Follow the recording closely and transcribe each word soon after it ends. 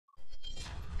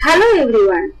Hello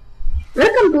everyone,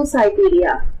 welcome to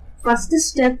Cypedia. First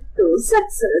step to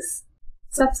success.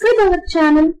 Subscribe our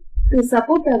channel to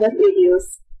support our videos.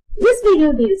 This video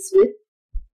deals with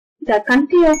The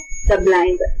Country of the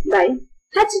Blind by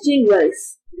H.G.Wells.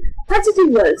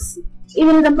 H.G.Wells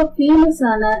இவர் ரொம்ப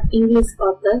ஃபேமஸான English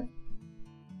author.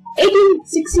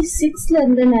 1866ல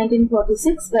இருந்து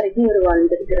 1946 வரைக்கும் இவர்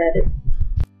வாழ்ந்திருக்கிறாரு.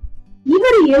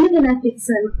 இவர் எழுதின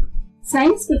fiction,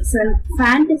 science fiction,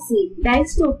 fantasy,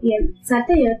 டைஸ்டோபியன்,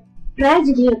 satire,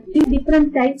 tragedy அப்படி different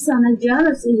types ஆன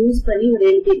ஜானர்ஸ் யூஸ் பண்ணி இவர்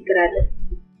எழுதியிருக்கிறாரு.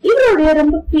 இவருடைய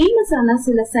ரொம்ப ஃபேமஸான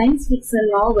சில சயின்ஸ் ஃபிக்ஷன்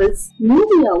நாவல்ஸ்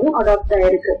மூவியாவும் அடாப்ட்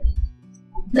ஆயிருக்கு.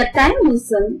 The time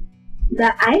mission,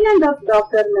 the island of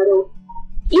doctor மரோ,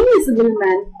 invisible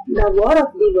man, the war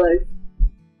of the world.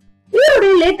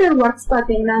 இவருடைய லேட்டர் ஒர்க்ஸ்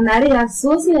பாத்தீங்கன்னா நிறைய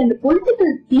சோசியல் அண்ட்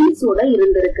பொலிட்டிக்கல் தீம்ஸோட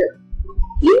இருந்திருக்கு.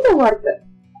 இந்த work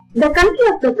the country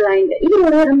of the blind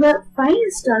இவருடைய ரொம்ப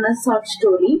ஃபைனஸ்டான ஷார்ட்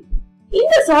ஸ்டோரி.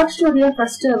 இந்த short ஸ்டோரிய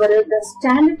first our the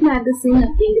standard magazine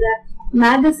அப்படிங்கிற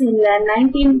மேகசின்ல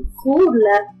 1904ல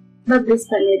பப்ளிஷ்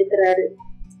பண்ணிருக்கிறாரு.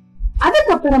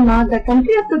 அதுக்கப்புறமா the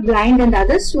country of the blind and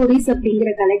other stories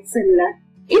அப்படிங்கிற கலெக்ஷன்ல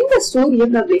இந்த ஸ்டோரிய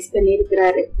பப்ளிஷ்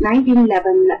பண்ணிருக்கிறாரு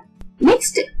 1911ல.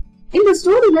 நெக்ஸ்ட் இந்த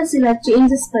ஸ்டோரியில சில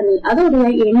சேஞ்சஸ் பண்ணி அதோடைய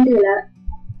எண்ட்ல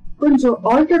கொஞ்சம்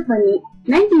ஆல்டர் பண்ணி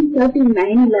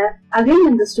 1939ல அகைன்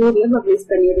அந்த ஸ்டோரிய பப்ளிஷ்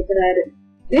பண்ணிருக்கிறாரு.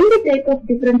 ரெண்டு டைப் ஆஃப்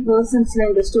டிஃபரெண்ட் பர்சன்ஸ்ல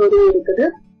இந்த ஸ்டோரி இருக்குது.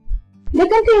 The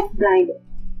Country of Blind.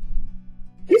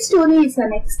 This story is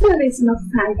an exploration of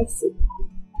fantasy.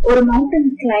 ஒரு மவுண்டன்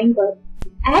கிளைம்பர்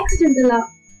ஆக்சிடென்டலா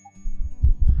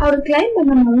அவர் கிளைம்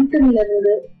பண்ண மவுண்டன்ல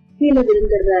இருந்து கீழே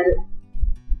விழுந்துடுறாரு.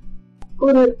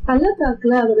 ஒரு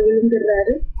பள்ளத்தாக்குல அவர்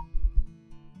விழுந்துடுறாரு.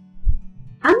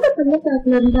 அந்த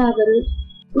பள்ளத்தாக்குல இருந்து அவரு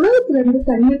உலகத்துல இருந்து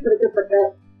தனிமைப்படுத்தப்பட்ட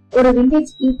ஒரு வில்லேஜ்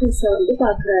பீப்புள்ஸ வந்து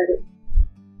பாக்குறாரு.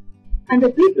 அந்த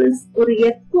பீப்புள்ஸ் ஒரு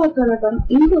எர்த்வாக்காலதான்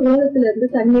இந்த உலகத்துல இருந்து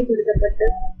தனிமைப்படுத்தப்பட்ட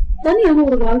தனியான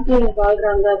ஒரு வாழ்க்கையில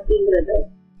வாழ்றாங்க அப்படிங்கறத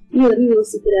இவர்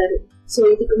யோசிக்கிறாரு. சோ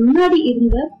இதுக்கு முன்னாடி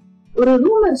இருந்த ஒரு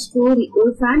ரூமர் ஸ்டோரி,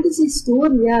 ஒரு ஃபேண்டசி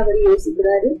ஸ்டோரியா அவர்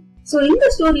யோசிக்கிறாரு. சோ இந்த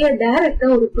ஸ்டோரிய டைரக்டா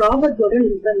ஒரு ப்ராபர்ட்டோட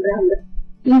லிங்க் பண்றாங்க.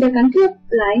 இந்த country of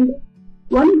blind,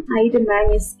 one ஐடு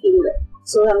man is king.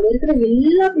 So அங்க இருக்கிற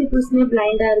எல்லா பீப்புள்ஸுமே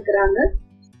பிளைண்டா இருக்கிறாங்க.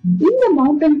 இந்த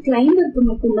மவுண்டன் கிளைம்பருக்கு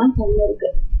மட்டும்தான் கண்ணு இருக்கு.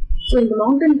 சோ இந்த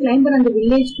மவுண்டன் கிளைம்பர் அந்த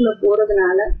வில்லேஜ்குள்ள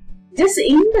போறதுனால ஜஸ்ட்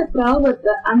இந்த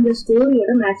ப்ராபர்ட்ட அந்த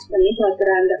ஸ்டோரியோட மேட்ச் பண்ணி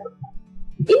பாக்குறாங்க.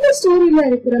 இந்த ஸ்டோரியில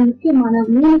இருக்கிற முக்கியமான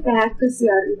 3 கேரக்டர்ஸ்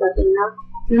யாருன்னு பாத்தீங்கன்னா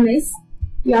நிமேஸ்,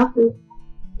 யாக்கூப்,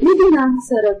 நிதினா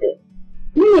சரோட்டே.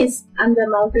 நிமேஸ் அந்த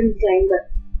மவுண்டன் கிளைம்பர்,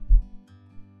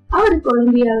 அவர்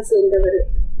கொலம்பியாவை சேர்ந்தவர்.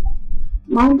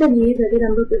 மவுண்டன் ஏறுறது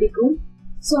ரொம்ப பிடிக்கும்.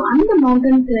 சோ அந்த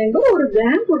மவுண்டன் கிளைம்பர் ஒரு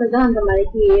கேங்கோட தான் அந்த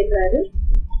மலைக்கு ஏறுறாரு.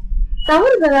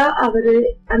 தவறுதலா அவரு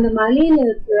அந்த மலையில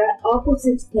இருக்கிற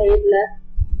ஆப்போசிட் சைட்ல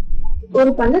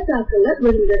ஒரு பள்ளத்தாக்குல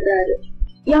விழுந்துடுறாரு.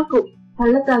 யாக்கூப்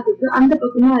பள்ளத்தாக்குக்கு அந்த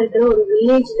பக்கமா இருக்கிற ஒரு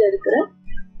வில்லேஜ்ல இருக்கிற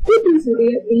பீப்புள்ஸ்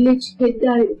உடைய வில்லேஜ்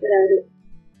ஹெட்டா இருக்கிறாரு.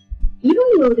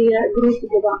 இவங்களுடைய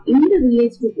குரூப்புக்கு தான், இந்த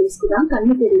வில்லேஜ் பீப்புள்ஸ்க்கு தான்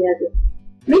கண்ணு தெரியாது.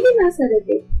 மெடினா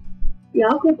சரட்டே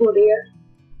யாக்கூப்போடைய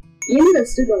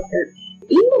யங்கஸ்ட் டாக்டர்.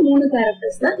 இந்த 3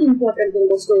 கேரக்டர்ஸ் தான் இம்பார்ட்டன்ட்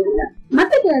இந்த ஸ்டோரியில.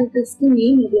 மத்த கேரக்டர்ஸ்க்கு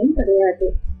நேம் எதுவும் கிடையாது.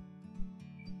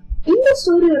 இந்த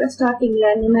ஸ்டோரியோட ஸ்டார்டிங்ல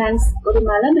நிமான்ஸ் ஒரு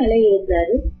மலை மேல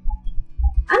ஏறுறாரு.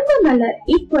 அந்த மலை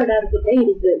ஈக்வடார் கிட்ட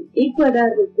இருக்கு.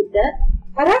 ஈக்வடார் கிட்ட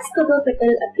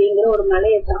பராஸ்கோபெட்டல் அப்படிங்கிற ஒரு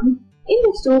மலையை தான் இந்த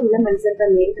ஸ்டோரியில மென்ஷன்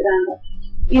பண்ணி இருக்கிறாங்க.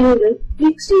 இது ஒரு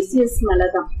ஃபிக்டிஷியஸ் மலை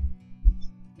தான்,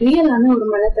 ரியலான ஒரு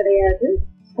மலை கிடையாது.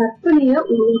 கற்பனையா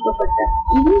உருவாக்கப்பட்ட,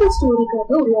 இந்த ஸ்டோரிக்காக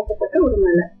உருவாக்கப்பட்ட ஒரு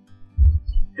மலை.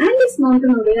 ஆண்டிஸ்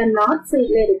மவுண்டனுடைய நார்த்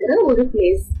சைட்ல இருக்கிற ஒரு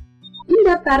பிளேஸ். இந்த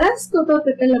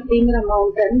பராஸ்கோபெட்டல் அப்படிங்கிற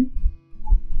மவுண்டன்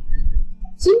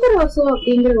சிம்பரோசோ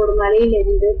அப்படிங்கிற ஒரு மலையில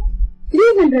இருந்து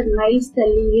 300 மைல்ஸ்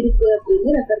தள்ளி இருக்கு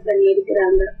அப்படின்னு ரெஃபர் பண்ணி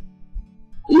இருக்கிறாங்க.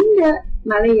 இந்த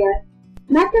மலைய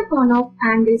மேட்டபான் ஆஃப்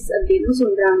ஆண்டிஸ் அப்படின்னு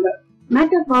சொல்றாங்க.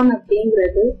 மேட்டபான்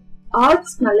அப்படிங்கிறது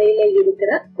ஆல்ப்ஸ் மலையில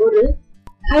இருக்கிற ஒரு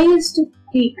ஹையஸ்ட்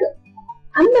பீக்.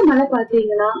 அந்த மலை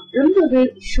பாத்தீங்கன்னா ரொம்பவே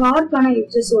ஷார்ப்பான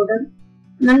எட்ஜஸோட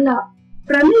நல்லா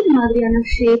பிரமிட் மாதிரியான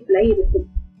ஷேப்ல இருக்கு.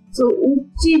 சோ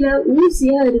உச்சியில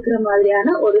ஊசியா இருக்கிற மாதிரியான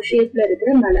ஒரு ஷேப்ல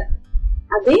இருக்கிற மலை.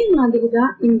 அதே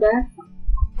மாதிரிதான் இந்த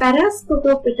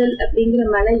பராஸ்கோபெட்டல் அப்படிங்கிற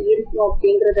மலை இருக்கும்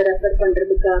அப்படிங்கறத ரெஃபர்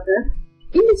பண்றதுக்காக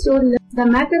இந்த ஸ்டோரியில த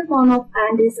மேட்டபான் ஆஃப்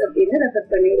ஆண்டிஸ் அப்படின்னு ரெஃபர்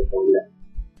பண்ணிருக்காங்க.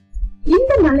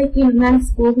 இந்த மலைக்கு நிமான்ஸ்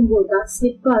போகும்போதுதான்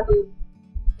ஸ்லிப் ஆகி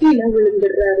கீழே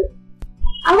விழுந்துடுறாரு.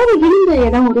 அவர் இருந்த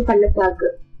இடம் ஒரு பள்ளத்தாக்கு,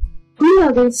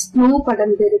 ஃபுல்லாவே ஸ்னோ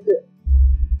படர்ந்து இருக்கு.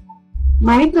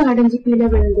 மயக்கம் அடைஞ்சு கீழே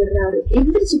விழுந்துடுறாரு.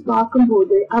 எந்திரிச்சு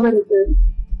பார்க்கும்போது அவருக்கு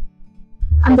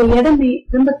அந்த இடமே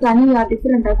ரொம்ப தனியா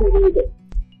டிஃபரெண்டா தெரியுது.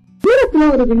 தூரத்துல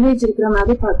ஒரு வில்லேஜ் இருக்கிற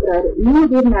மாதிரி பாக்குறாரு. 3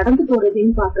 பேர் நடந்து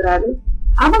போறதையும் பாக்குறாரு.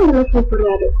 அவங்கள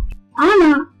கூப்பிடுறாரு. ஆனா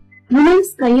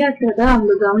நுனான்ஸ் கையாட்டுறத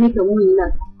அவங்க கவனிக்கவும் இல்ல.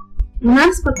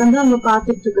 நுனான்ஸ் பக்கம் தான் அவங்க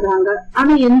பாத்துட்டு இருக்கிறாங்க.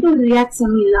 ஆனா எந்த ஒரு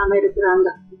ரியாக்ஷனும் இல்லாம இருக்கிறாங்க.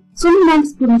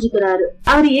 நுனான்ஸ் புரிஞ்சுக்கிறாரு.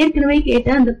 அவர் ஏற்கனவே கேட்ட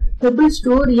அந்த பீப்புள்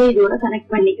ஸ்டோரியை இதோட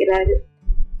கனெக்ட் பண்ணிக்கிறாரு.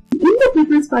 இந்த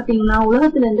பீப்புள்ஸ் பாத்தீங்கன்னா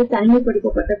உலகத்துல இருந்து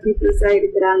தனிமைப்படுத்தப்பட்ட பீப்புள்ஸா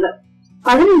இருக்கிறாங்க.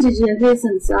 15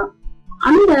 ஜெனரேஷன்ஸா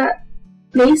அந்த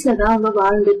பிளேஸ்ல தான் அவங்க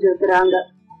வாழ்ந்துட்டு இருக்கிறாங்க.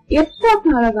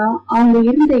 எப்பானாலதான் அவங்க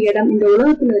இருந்த இடம் இந்த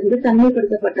உலகத்துல இருந்து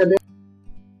தனிமைப்படுத்தப்பட்டது.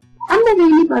 அந்த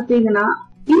வேலி பாத்தீங்கன்னா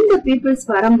இந்த பீப்புள்ஸ்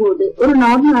வரும்போது ஒரு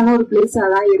நார்மலான ஒரு பிளேஸா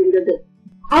தான் இருந்தது.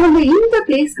 அவங்க இந்த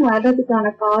பிளேஸ்க்கு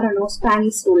வர்றதுக்கான காரணம்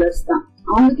ஸ்பானிஷ் ரூலர்ஸ் தான்.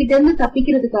 அவங்க கிட்ட இருந்து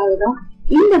தப்பிக்கிறதுக்காக தான்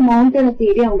இந்த மவுண்டனை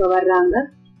தேடி அவங்க வர்றாங்க.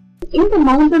 இந்த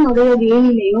மவுண்டனுடைய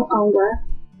வேலிலையும் அவங்க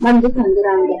வந்து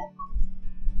தங்குறாங்க.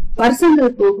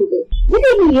 வருஷங்கள் போகுது.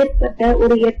 திடீர்னு ஏற்பட்ட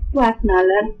ஒரு எர்த்குவேக்னால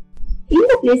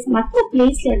இந்த பிளேஸ் மற்ற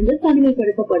பிளேஸ்ல இருந்து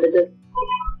தனிமைப்படுத்தப்படுது.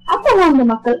 அப்பதான் அந்த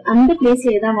மக்கள் அந்த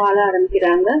பிளேஸ்லயே தான் வாழ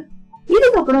ஆரம்பிக்கிறாங்க.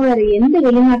 இதுக்கப்புறம் வேற எந்த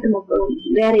வெளிநாட்டு மக்களும்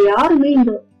வேற யாருமே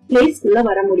இந்த பிளேஸ்க்குள்ள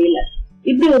வர முடியல.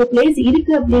 இப்படி ஒரு பிளேஸ்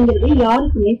இருக்கு அப்படிங்கறது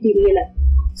யாருக்குமே தெரியல.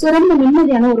 சோ ரொம்ப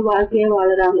நிம்மதியான ஒரு வாழ்க்கைய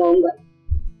வாழறாங்க அவங்க.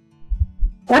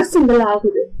 வருஷங்கள்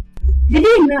ஆகுது.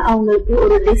 திடீர்னு அவங்களுக்கு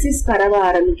ஒரு டிசீஸ் பரவ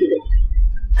ஆரம்பிக்குது.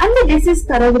 அந்த டிசீஸ்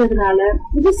பரவுறதுனால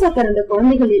புதுசா பிறந்த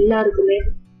குழந்தைகள் எல்லாருக்குமே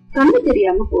கண்ணு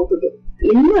தெரியாம போகுது.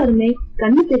 எல்லாருமே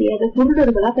கண்ணு தெரியாத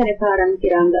குருடர்களா பிறக்க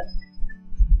ஆரம்பிக்கிறாங்க.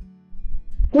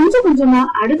 கொஞ்சம் கொஞ்சமா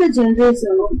அடுத்த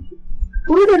ஜெனரேஷனும்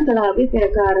குருடர்களாவே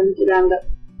பிறக்க ஆரம்பிக்கிறாங்க.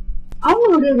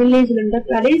 அவங்களுடைய வில்லேஜ்ல இருந்த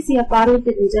கடைசியா பார்வை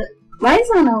தெரிஞ்ச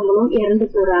வயசானவங்களும் இறந்து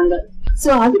போறாங்க. சோ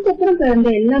அதுக்கப்புறம் பிறந்த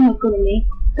எல்லா மக்களுமே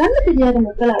கண்ணு தெரியாத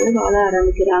மக்களால வாழ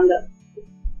ஆரம்பிக்கிறாங்க.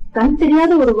 கண்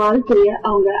தெரியாத ஒரு வாழ்க்கைய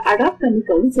அவங்க அடாப்ட்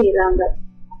பண்ணிக்கவும் செய்யறாங்க.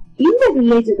 இந்த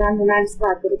வில்லேஜ் தான் நுனான்ஸ்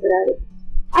பார்த்திருக்கிறாரு.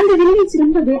 அந்த வில்லேஜ்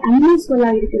ரொம்பவே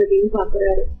அன்யூஸ்வலா இருக்கிறதையும்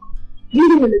பாக்குறாரு.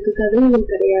 வீடுகளுக்கு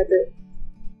கதவுகள் கிடையாது.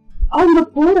 அவங்க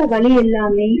போற வழி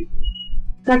எல்லாமே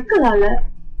கற்களால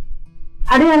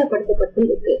அடையாளப்படுத்தப்பட்டு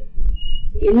இருக்கு.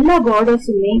 எல்லா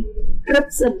பார்டர்ஸுமே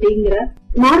கிரப்ஸ் அப்படிங்கிற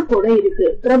மார்க்கோட இருக்கு.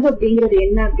 கிரப் அப்படிங்கிறது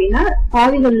என்ன அப்படின்னா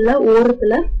பாதைகள்ல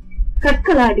ஓரத்துல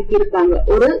கற்களை அடுக்கி இருப்பாங்க.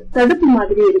 ஒரு தடுப்பு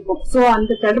மாதிரி இருக்கும். சோ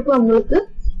அந்த தடுப்பு அவங்களுக்கு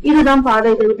இதுதான் பாதை,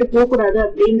 இதை விட்டு போக கூடாது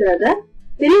அப்படிங்கறத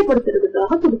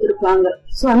தெரியப்படுத்துறதுக்காக கொடுத்திருப்பாங்க.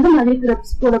 சோ அந்த மாதிரி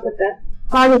கிரப்ஸ் போடப்பட்ட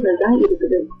பாதைகள் தான்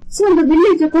இருக்குது. சோ அந்த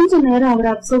வில்லேஜ கொஞ்ச நேரம்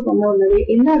அவர் அப்சர்வ் பண்ண உடனே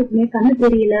எல்லாருக்குமே கண்ணு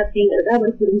தெரியல அப்படிங்கறத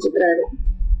அவர் புரிஞ்சுக்கிறாரு.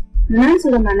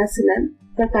 நுனான்ஸோட மனசுல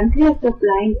the country of the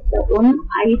blind, the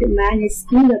one-eyed man is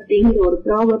king அப்படிங்கிற ஒரு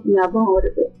ப்ராவர்ப் ஞாபகம்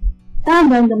வருது. தான்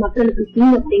இந்த மக்களுக்கு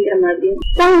கிங் அப்படிங்கிற மாதிரியும்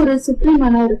தான் ஒரு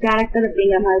சுப்ரீமான ஒரு கேரக்டர்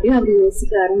அப்படிங்கிற மாதிரியும் அவர்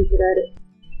யோசிக்க ஆரம்பிக்கிறாரு.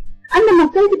 அந்த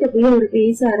மக்கள் கிட்ட போய் அவர்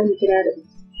பேச ஆரம்பிக்கிறாரு.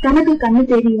 தனக்கு கண்ணு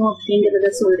தெரியும் அப்படிங்கறத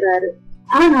சொல்றாரு.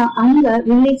 ஆனா அங்க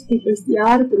வில்லேஜ் பீப்புள்ஸ்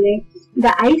யாருக்குமே இந்த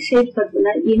ஐ ஷேட்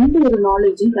பத்தின எந்த ஒரு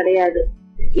நாலேஜும் கிடையாது.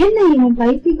 என்ன இவன்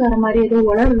பைத்தியக்கார மாதிரி ஏதோ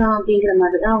வளரலாம் அப்படிங்கிற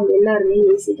மாதிரிதான் அவங்க எல்லாருமே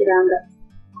யோசிக்கிறாங்க.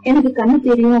 எனக்கு கண்ணு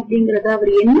தெரியும் அப்படிங்கறத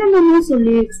அவர் என்னென்னமோ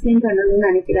சொல்லி எக்ஸ்பிளைன் பண்ணணும்னு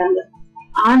நினைக்கிறாங்க.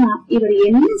 ஆனா இவர்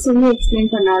என்ன சொல்லி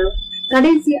எக்ஸ்பிளைன் பண்ணாலும்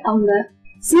கடைசி அவங்க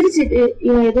சிரிச்சுட்டு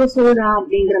இவன் ஏதோ சொல்றான்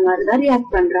அப்படிங்கிற மாதிரிதான்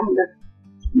ரியாக்ட் பண்றாங்க.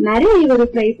 நிறைய இவரு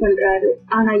ட்ரை பண்றாரு.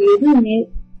 ஆனா எதுவுமே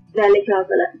வேலைக்கு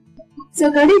ஆகல. சோ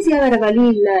கடைசியா வேற வழி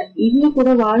இல்ல, இன்னும் கூட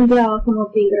வாழ்ந்தே ஆகணும்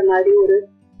அப்படிங்கிற மாதிரி ஒரு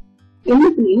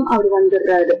எண்ணத்துலயும் அவர்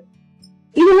வந்துடுறாரு.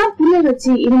 இதெல்லாம் புரிய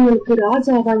வச்சு இவங்களுக்கு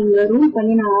ராஜாவா இவங்க ரூல்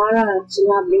பண்ணி நான்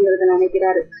ஆளாச்சுலாம் அப்படிங்கறத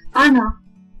நினைக்கிறாரு. ஆனா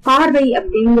பார்வை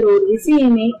அப்படிங்கிற ஒரு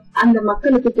விஷயமே அந்த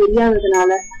மக்களுக்கு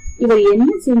தெரியாததுனால இவர் என்ன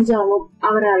செஞ்சாலும்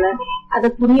அவரால அதை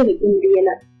புரிய வைக்க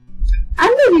முடியல.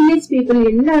 அந்த வில்லேஜ் பீப்புள்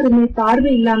எல்லாருமே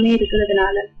பார்வை இல்லாம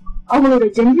இருக்கிறதுனால அவங்களோட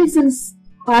ஜெனரேஷன்ஸ்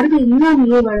பார்வை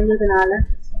இல்லாமையே வளர்ந்ததுனால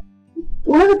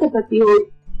உலகத்தை பத்தியோ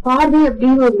பார்வை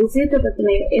அப்படிங்கிற ஒரு விஷயத்த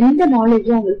பத்தின எந்த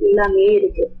நாலேஜும் அவங்களுக்கு இல்லாமே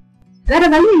இருக்கு. வேற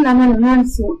வழி இல்லாம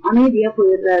நுனான்ஸும் அமைதியா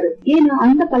போயிடுறாரு. ஏன்னா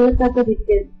அந்த பள்ளத்தாக்க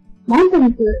விட்டு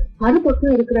மவுண்டனுக்கு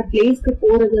மறுபக்கம் இருக்கிற பிளேஸ்க்கு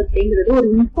போறது அப்படிங்கிறது ஒரு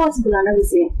இம்பாசிபிளான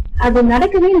விஷயம். அது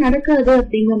நடக்கவே நடக்காது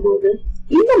அப்படிங்கும் போது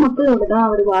இந்த மக்களோட தான்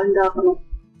அவர் வாழ்ந்தாகணும்.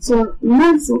 சோ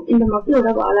நுனான்ஸும் இந்த மக்களோட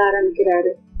வாழ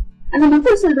ஆரம்பிக்கிறாரு. அந்த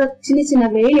மக்கள் சொல்ற சின்ன சின்ன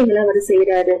வேலைகளை அவர்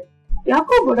செய்யறாரு.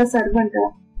 யாக்கோபோட சர்வெண்டா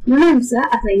நுனான்ஸ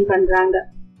அசைன் பண்றாங்க.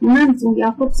 நுனான்ஸும்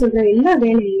யாக்கோப் சொல்ற எல்லா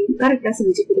வேலையையும் கரெக்டா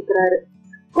செஞ்சு கொடுக்கறாரு.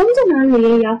 கொஞ்ச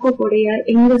நாள்லயே யாக்கோபோடைய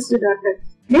யங்கஸ்ட் டாட்டர்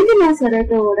மெதினா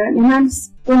சரட்டோட நுனான்ஸ்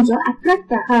கொஞ்சம்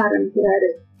அட்ராக்ட் ஆக ஆரம்பிக்கிறாரு.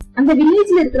 அந்த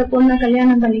வில்லேஜ்ல இருக்கிற பொண்ணை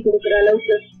கல்யாணம் பண்ணி கொடுக்கற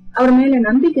அளவுக்கு அவர் மேல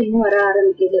நம்பிக்கையும் வர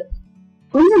ஆரம்பிக்குது.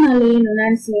 கொஞ்ச நாள்லயே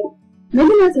நுனான்ஸும்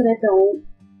மெதினா சரட்டாவும்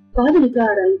காதலிக்க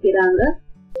ஆரம்பிக்கிறாங்க.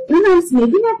 நுனான்ஸ்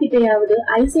மெதினா கிட்டையாவது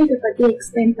ஐசைட்டை பத்தி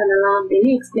எக்ஸ்பிளைன் பண்ணலாம் அப்படின்னு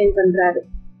எக்ஸ்பிளைன் பண்றாரு.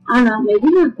 ஆனா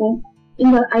மெதினாக்கும்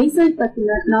இந்த ஐசைட்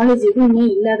பத்தின நாலேஜ் எதுவுமே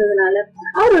இல்லாததுனால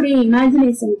அவருடைய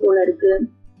இமேஜினேஷன் போல இருக்கு,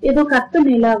 ஏதோ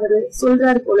கற்பனையில அவரு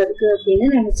சொல்றாரு போல இருக்கு அப்படின்னு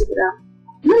நினைச்சுக்கிறான்.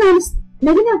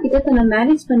 மெதினா கிட்ட தன்னை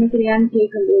மேரேஜ் பண்ணிக்கிறியான்னு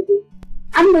கேட்கும்போது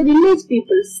அந்த வில்லேஜ்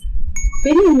பீப்புள்ஸ்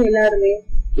பெரியவங்க எல்லாருமே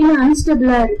இவன்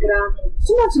அன்ஸ்டபிளா இருக்கிறான்,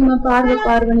 சும்மா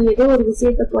பார்வனி ஏதோ ஒரு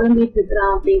விஷயத்த குழம்பிட்டு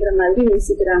இருக்கிறான் அப்படிங்கிற மாதிரி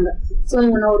யோசிக்கிறாங்க. சோ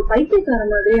இவனை ஒரு பைத்தியக்கார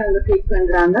மாதிரி அவங்க ட்ரீட்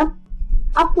பண்றாங்க.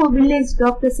 அப்போ வில்லேஜ்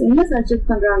டாக்டர்ஸ் என்ன சஜெஸ்ட்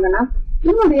பண்றாங்கன்னா,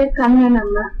 இவனுடைய கண்ணை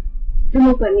நம்ம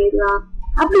ரிமூவ் பண்ணிடலாம்.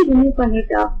 அப்படி ரிமூவ்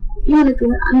பண்ணிட்டா இவனுக்கு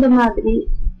அந்த மாதிரி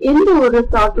எந்த ஒரு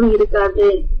தாட்டும் இருக்காது,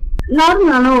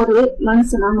 நார்மலான ஒரு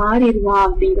மனுஷனா மாறிடுவான்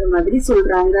அப்படிங்கிற மாதிரி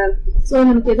சொல்றாங்க. சோ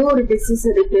இவனுக்கு ஏதோ ஒரு டிசீஸ்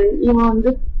இருக்கு, இவன்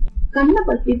கண்ணை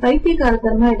பத்தி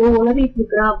பைத்தியக்காரத்தனமா ஏதோ உளறிட்டு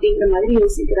இருக்கிறான் அப்படிங்கிற மாதிரி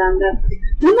யோசிக்கிறாங்க.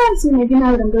 யுனான்ஸ் மெதினா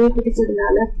ரொம்பவே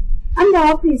பிடிச்சதுனால அந்த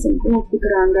ஆபரேஷனுக்கு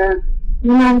ஒப்புக்கிறாங்க.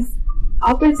 யுனான்ஸ்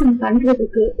ஆபரேஷன்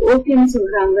பண்றதுக்கு ஓகேன்னு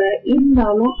சொல்றாங்க.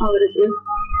 இருந்தாலும் அவருக்கு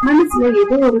மனசுல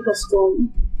ஏதோ ஒரு கஷ்டம்.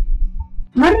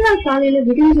 மறுநாள் காலையில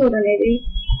விடிஞ்ச உடனே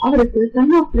அவருக்கு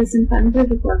கண் ஆபரேஷன்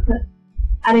பண்றதுக்காக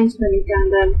அரேஞ்ச்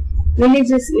பண்ணிட்டாங்க.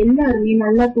 வில்லேஜர்ஸ் எல்லாருமே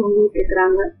நல்லா தூங்கிட்டு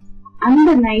இருக்கிறாங்க. அந்த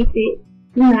நைட்டே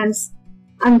யுனான்ஸ்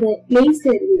அந்த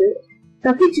பிளேஸ்ல இருந்து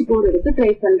தப்பிச்சு போறதுக்கு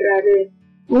ட்ரை பண்றாரு.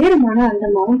 உயரமான அந்த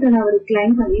மவுண்டன் அவர்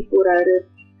கிளைம் பண்ணி போறாரு.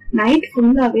 நைட்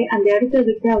ஃபுல்லாவே அந்த இடத்த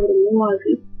விட்டு அவர் மூவ்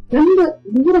ஆகி ரொம்ப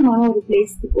தூரமான ஒரு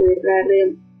பிளேஸ்க்கு போயிடுறாரு.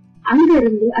 அங்க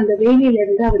இருந்து அந்த வேலியில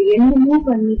இருந்து அவர் என்னமோ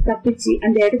பண்ணி தப்பிச்சு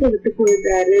அந்த இடத்த விட்டு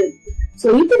போயிடுறாரு. சோ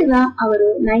இப்படிதான் அவரு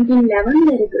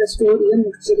 1911 இருக்கிற ஸ்டோரிய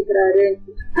முடிச்சிருக்கிறாரு.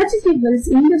 H.G.Wells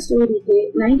இந்த ஸ்டோரிக்கு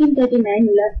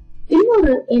 1939ல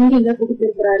இன்னொரு எண்டிங்ல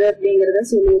கொடுத்திருக்கிறாரு அப்படிங்கறத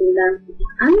சொல்லியிருந்தேன்.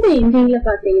 அந்த எண்டிங்ல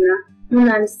பாத்தீங்கன்னா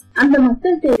யுனான்ஸ் அந்த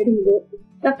மக்கள்கிட்ட இருந்து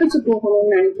தப்பிச்சு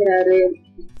போகணும்னு நினைக்கிறாரு.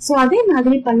 சோ அதே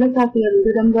மாதிரி பள்ளத்தாக்குல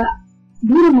இருந்து ரொம்ப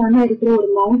தூரமான இருக்கிற ஒரு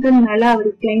மவுண்டன் மேல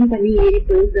அவரு கிளைம் பண்ணி ஏறி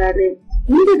போயிடுறாரு.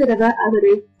 இந்த தடவை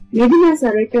அவரு மெதினா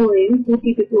சரட்டோவையும்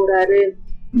கூட்டிட்டு போறாரு.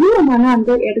 தூரமான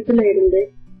அந்த இடத்துல இருந்து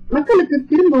மக்களுக்கு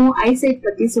திரும்பவும் ஐசைட்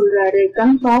பத்தி சொல்றாரு,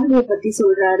 கண் பார்வையை பத்தி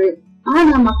சொல்றாரு.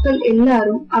 ஆனா மக்கள்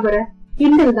எல்லாரும் அவரை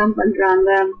கிண்டல் தான் பண்றாங்க.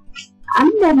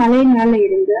 அந்த மலை மேல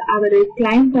இருந்து அவரு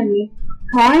கிளைம் பண்ணி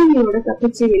காயங்களோட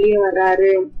தப்பிச்சு வெளியே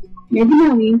வர்றாரு.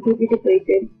 மெதினாவையும் கூட்டிட்டு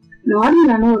போயிட்டு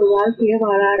நார்மலான ஒரு வாழ்க்கைய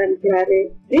வாழ ஆரம்பிக்கிறாரு.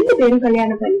 2 பேரும்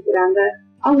கல்யாணம் பண்ணிக்கிறாங்க.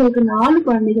 அவங்களுக்கு 4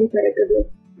 குழந்தைகள் பிறக்குது.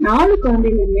 4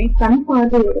 குழந்தைகளுமே கண்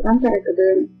பார்வையோட தான் பிறக்குது.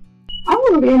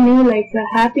 அவங்களுடைய நியூ லைஃப்ல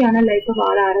ஹாப்பியான லைஃப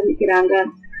வாழ ஆரம்பிக்கிறாங்க.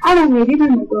 ஆனா மெதினா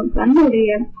மட்டும்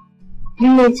தன்னுடைய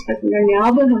வில்லேஜ் பத்தின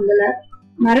ஞாபகங்களை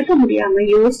மறக்க முடியாம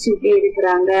யோசிச்சுட்டே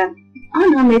இருக்கிறாங்க.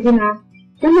 ஆனா மெதினா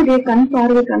தன்னுடைய கண்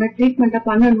பார்வைக்கான ட்ரீட்மெண்ட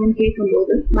பண்ணணும்னு கேட்கும்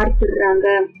போது மறுத்துடுறாங்க.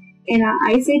 ஏன்னா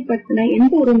ஐசைட் பத்தின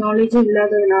எந்த ஒரு நாலேஜும்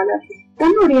இல்லாததுனால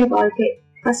தன்னுடைய வாழ்க்கை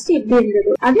ஃபர்ஸ்ட் எப்படி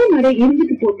இருந்ததோ அதே மாதிரி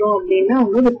இருந்துட்டு போட்டோம் அப்படின்னு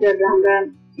அவங்க விட்டுடுறாங்க.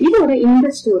 இதோட இந்த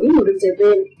ஸ்டோரி முடிஞ்சது.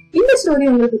 இந்த ஸ்டோரி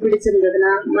உங்களுக்கு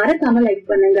பிடிச்சிருந்ததுன்னா மறக்காம லைக்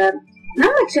பண்ணுங்க.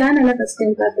 நம்ம சேனலை ஃபர்ஸ்ட்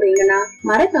டைம் பாக்குறீங்கன்னா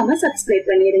மறக்காம சப்ஸ்கிரைப்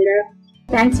பண்ணிருங்க.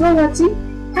 தேங்க்ஸ் ஃபார் வாட்சிங்.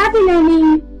 Happy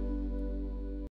learning.